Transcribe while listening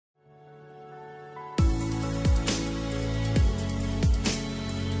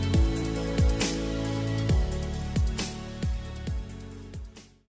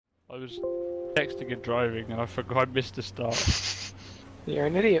was texting and driving and I forgot I missed the start. You're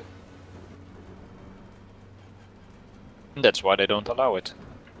an idiot. That's why they don't allow it.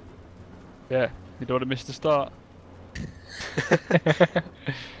 Yeah, you don't want to miss the start.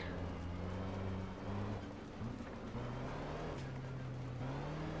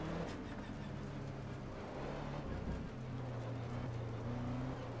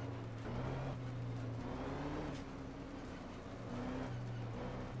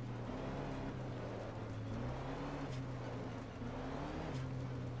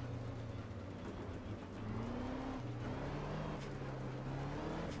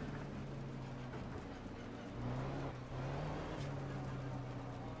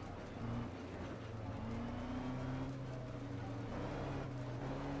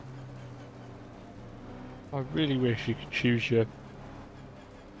 I really wish you could choose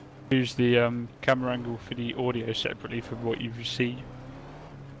the camera angle for the audio separately from what you've received.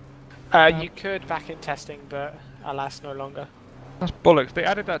 You could back in testing, but alas, no longer. That's bollocks. They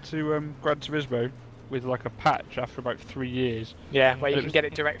added that to Gran Turismo with like a patch after about 3 years. Yeah, where you can get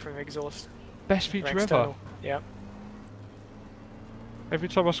it direct from exhaust. Best feature ever. Yeah. Every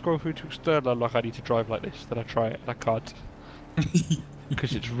time I scroll through to external, I'm like, I need to drive like this. Then I try it and I can't.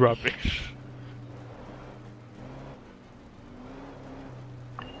 Because it's rubbish.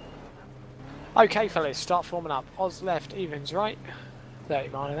 Okay, fellas, start forming up. Oz left, evens right. 30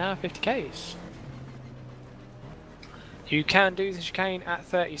 mile an hour, 50 k's. You can do the chicane at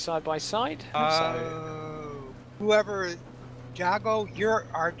 30 side by side. Whoever, Jago,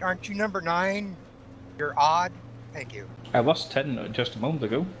 aren't you number 9? You're odd. Thank you. I was 10 just a moment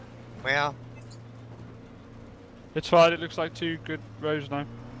ago. Well, It's fine. It looks like 2 good rows now.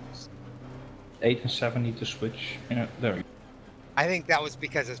 8 and 7 need to switch. Yeah, there we go. I think that was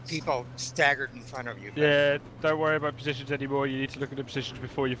because of people staggered in front of you. Yeah, don't worry about positions anymore. You need to look at the positions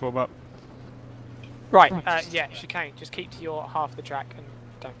before you form up. Right, yeah, chicane. Just keep to your half the track and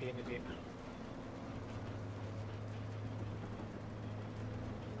don't be an idiot.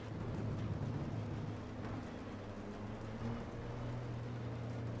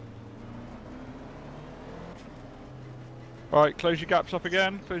 Right, close your gaps up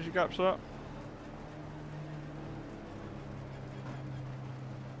again. Close your gaps up.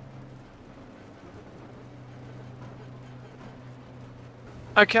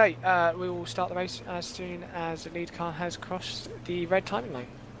 Okay, we will start the race as soon as the lead car has crossed the red timing line.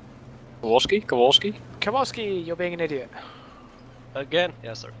 Kowalski? Kowalski, you're being an idiot. Again?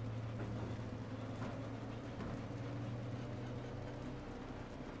 Yes, sir.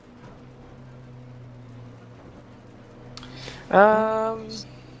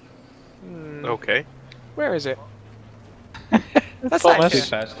 Okay. Where is it? That's Thomas. actually...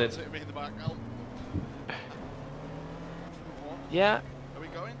 Passed it. Yeah. Are we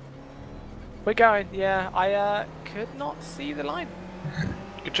going? We're going, yeah. I could not see the line.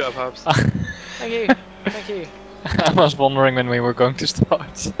 Good job, Hobbs. Thank you. Thank you. I was wondering when we were going to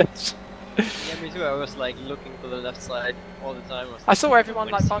start. Yeah, me too. I was like looking to the left side all the time. I saw everyone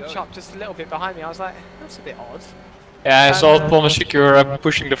like bunch up just a little bit behind me. I was like, that's a bit odd. Yeah, I saw Thomas Secure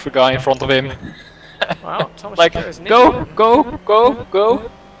pushing the guy in front of him. Wow, Thomas Like, Secure is an go, idiot.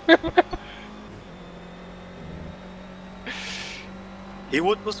 go. He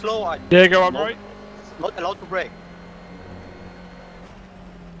would go slow. Diego, I'm right. Not allowed to brake.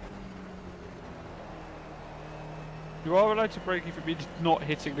 You are allowed to brake if it means not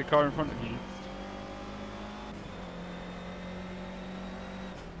hitting the car in front of you.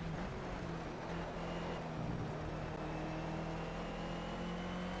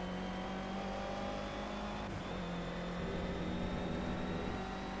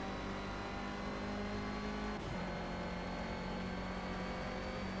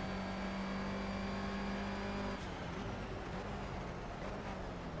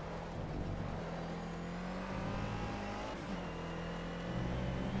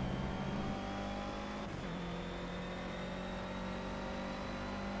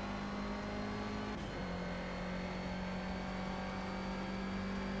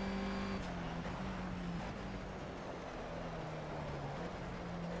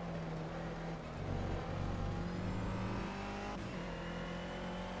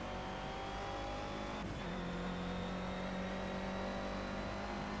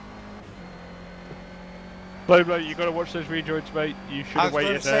 Blow, you gotta watch those rejoins, mate. You should have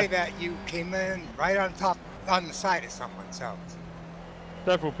waited there. I was going to say that you came in right on top, on the side of someone, so.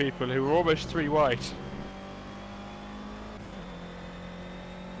 Several people who were almost 3 wide.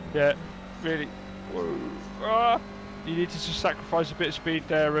 Yeah, really. Whoa. Ah. You need to just sacrifice a bit of speed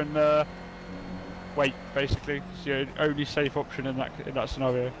there and wait, basically. It's your only safe option in that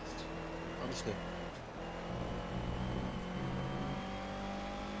scenario. obviously.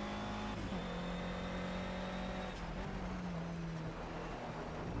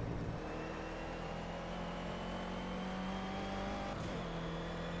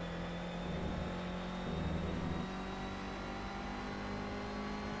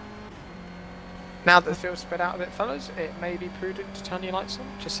 Now that the field's spread out a bit, fellas, it may be prudent to turn your lights on,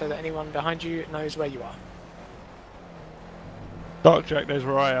 just so that anyone behind you knows where you are. Dark Jack knows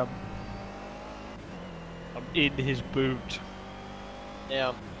where I am. I'm in his boot.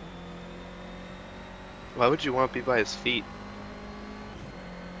 Yeah. Why would you want to be by his feet?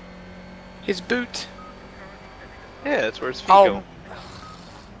 His boot. Yeah, that's where his feet Oh. go.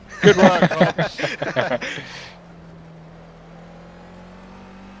 Good work, Hobbs.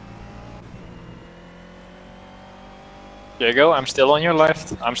 There you go, I'm still on your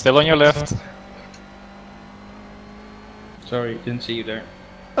left. I'm still on your left. Sorry, didn't see you there.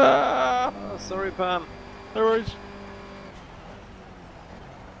 Ah, Oh, sorry, Pam. no worries.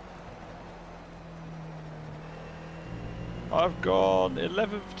 I've gone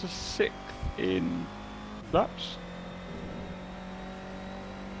 11th to 6th in laps.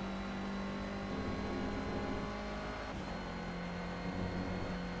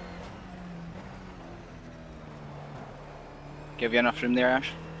 Give you enough room there,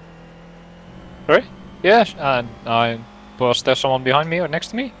 Ash? Sorry? Yes, was there someone behind me or next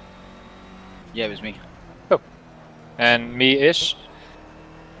to me? Yeah, it was me. And me is?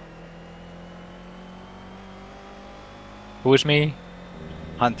 Who is me?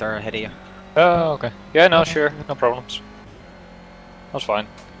 Hunter ahead of you. Oh, okay. Yeah, no, sure, no problems. That's fine.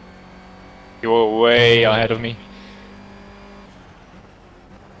 You were way ahead of me.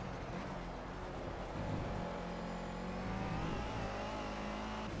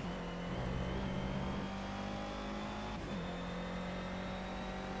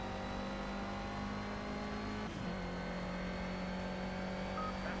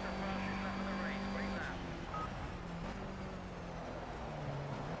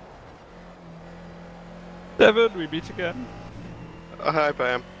 Devon, we meet again. Hi,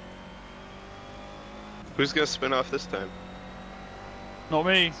 Pam. Who's gonna spin off this time? Not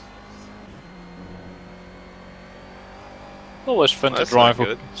me. Always fun to That's drive not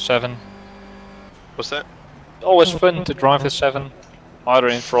with good. 7. What's that? Always fun to drive with 7. Either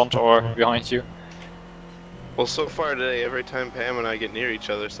in front or behind you. Well, so far today, every time Pam and I get near each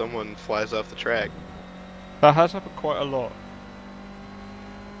other, someone flies off the track. That has happened quite a lot.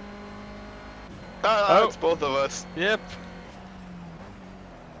 Ah, it's both of us. Yep.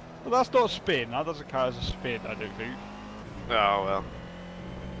 Well, that's not a spin. That doesn't count as a spin, I don't think. Oh, well.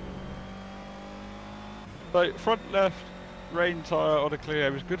 So, front left rain tyre on a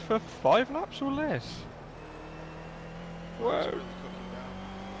Clio is good for 5 laps or less. Whoa.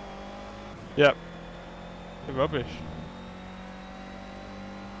 Yep. They're rubbish.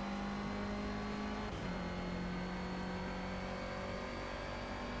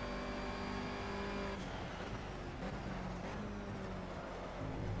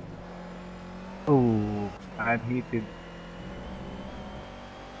 Oh, I'm heated.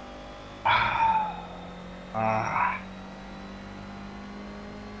 Ah.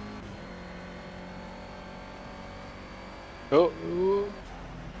 Oh.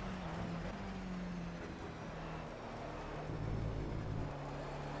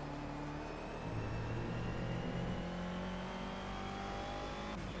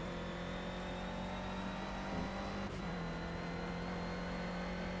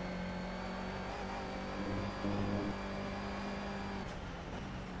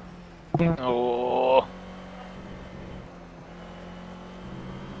 Oh.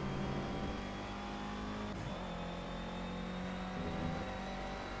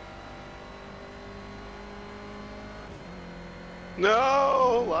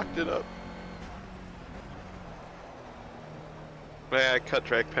 No, locked it up. Yeah, I cut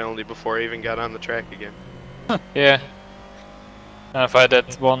track penalty before I even got on the track again. Yeah. I've had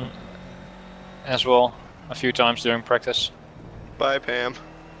that one as well a few times during practice. Bye, Pam.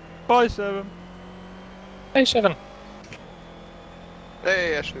 Bye, 7. Hey, 7.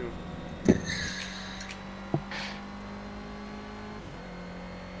 Hey, Ashley.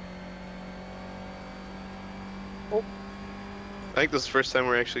 Oh. I think this is the first time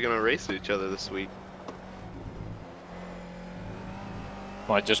we're actually going to race each other this week.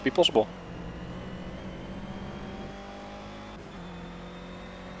 Might just be possible.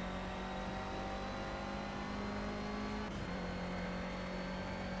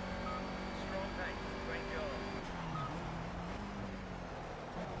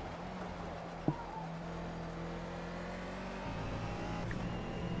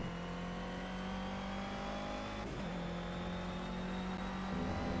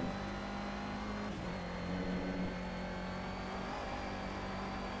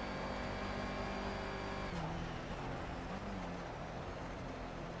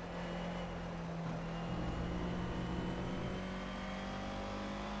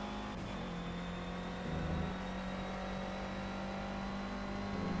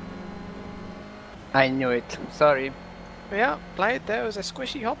 I knew it. Sorry. Yeah, played. There was a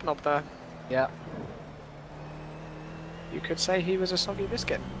squishy hobnob there. Yeah. You could say he was a soggy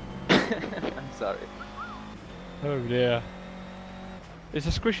biscuit. I'm sorry. Oh dear. Is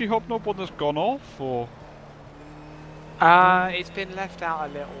the squishy hobnob one that's gone off, or? It's been left out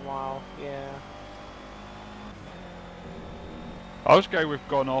a little while, yeah. I was going with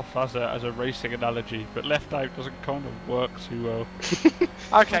gone off as a racing analogy, but left out doesn't kind of work too well.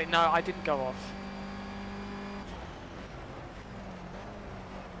 Okay, no, I didn't go off.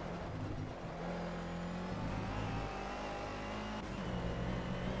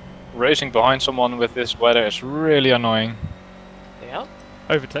 Racing behind someone with this weather is really annoying. Yeah.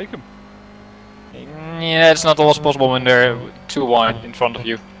 Overtake him. Yeah, it's not always possible when they're too wide in front of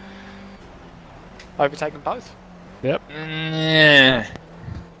you. Overtaken both. Yep. Yeah.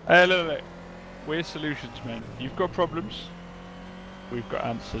 Hey, look. We're solutions, men. You've got problems. We've got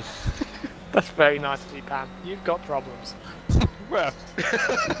answers. That's very nice of you, Pam. You've got problems. Well,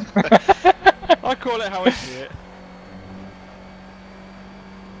 I call it how I see it.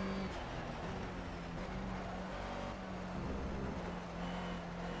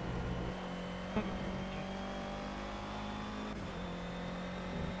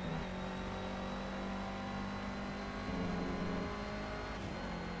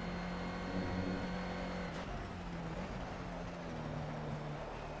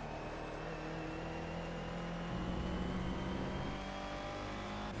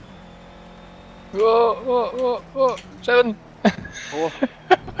 Whoa, whoa, whoa, whoa. 7!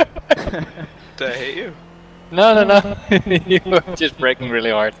 Did I hit you? No. You were just braking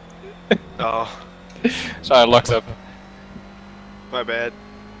really hard. Oh, So I locked up. my bad.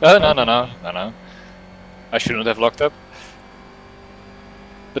 No. I shouldn't have locked up.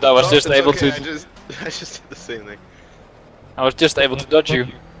 But I was Oh, just it's able okay, to. I just did the same thing. I was just able to dodge you.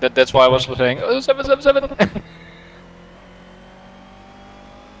 That's why I was saying, oh, 7. Great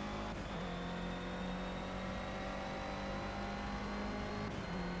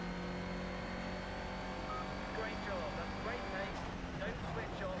job, that's great pace. Don't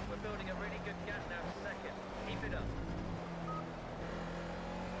switch off, we're building a really good gap now to second. Keep it up.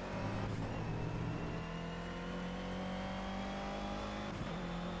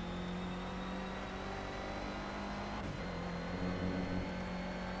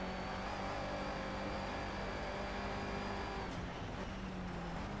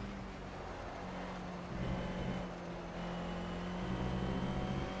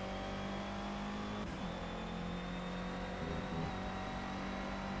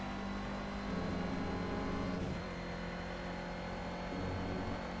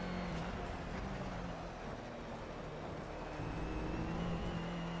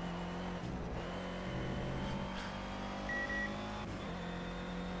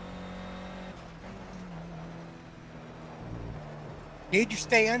 Need to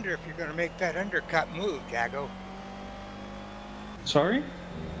stay under if you're going to make that undercut move, Jago. Sorry?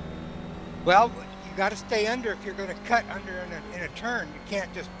 Well, you got to stay under if you're going to cut under in a turn. You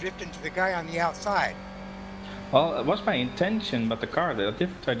can't just drift into the guy on the outside. Well, it was my intention, but the car had a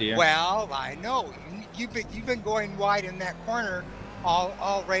different idea. Well, I know. You've been going wide in that corner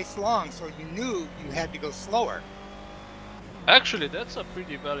all race long, so you knew you had to go slower. Actually, that's a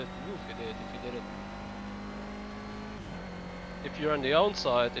pretty valid move you did if you did it. If you're on the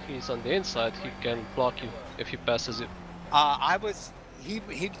outside, if he's on the inside, he can block you if he passes you.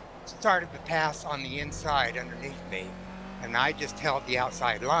 He started the pass on the inside underneath me, and I just held the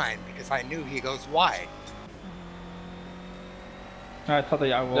outside line because I knew he goes wide. I thought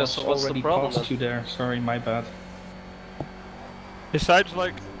that I was so what's the already problem past then? you there. Sorry, my bad. It sounds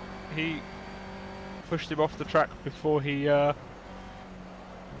like he pushed him off the track before he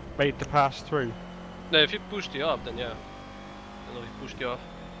made the pass through. No, if he pushed you up, then yeah. I know he pushed you off.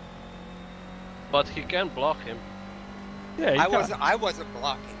 But he can block him. Yeah, I wasn't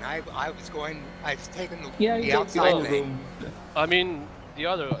blocking. I was taking the outside lane. I mean, the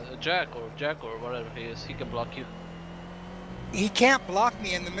other Jack or whatever he is, he can block you. He can't block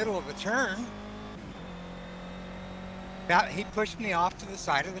me in the middle of a turn. He pushed me off to the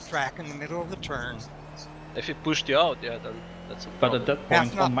side of the track in the middle of the turn. If he pushed you out, yeah, then that's a But problem. at that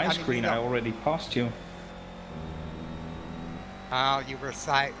point on my screen, I already passed you. You were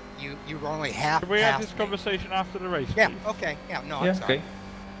you were only half. Can we past have this me. conversation after the race? Yeah. Please? Okay. Yeah. No. Yeah, I'm sorry. okay.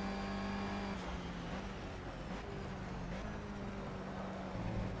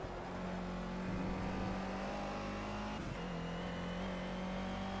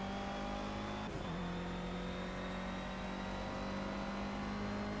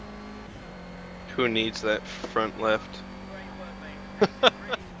 Who needs that front left?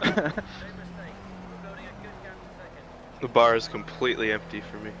 The bar is completely empty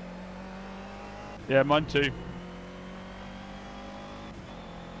for me. Yeah, mine too.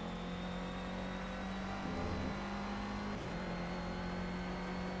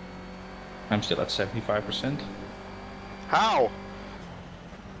 I'm still at 75%. How?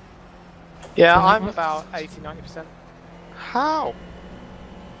 Yeah, I'm about 80-90%. How?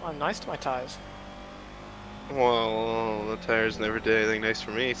 I'm nice to my tyres. Well, the tires never did anything nice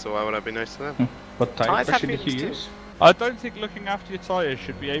for me, so why would I be nice to them? What tire Tyres have pressure did you feelings too. use? I don't think looking after your tyres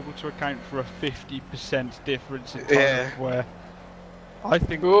should be able to account for a 50% difference in tyre wear. I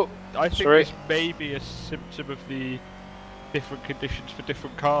think sorry. this may be a symptom of the different conditions for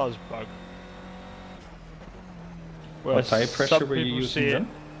different cars bug. Where What tire pressure some were you people using see it then?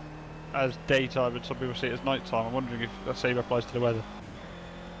 as daytime and some people see it as nighttime. I'm wondering if that same applies to the weather.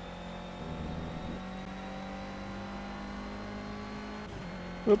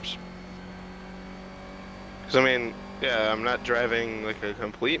 Oops. Because I mean, yeah, I'm not driving like a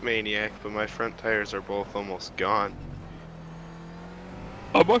complete maniac, but my front tires are both almost gone.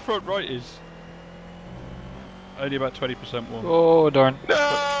 Oh, my front right is only about 20% more. Oh darn.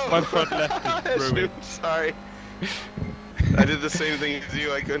 No! My front left is ruined. Shoot, sorry. I did the same thing as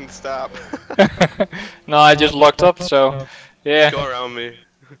you, I couldn't stop. No, I just locked up, so yeah. Go around me.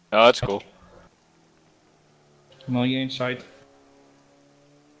 No, it's cool. No, you're inside.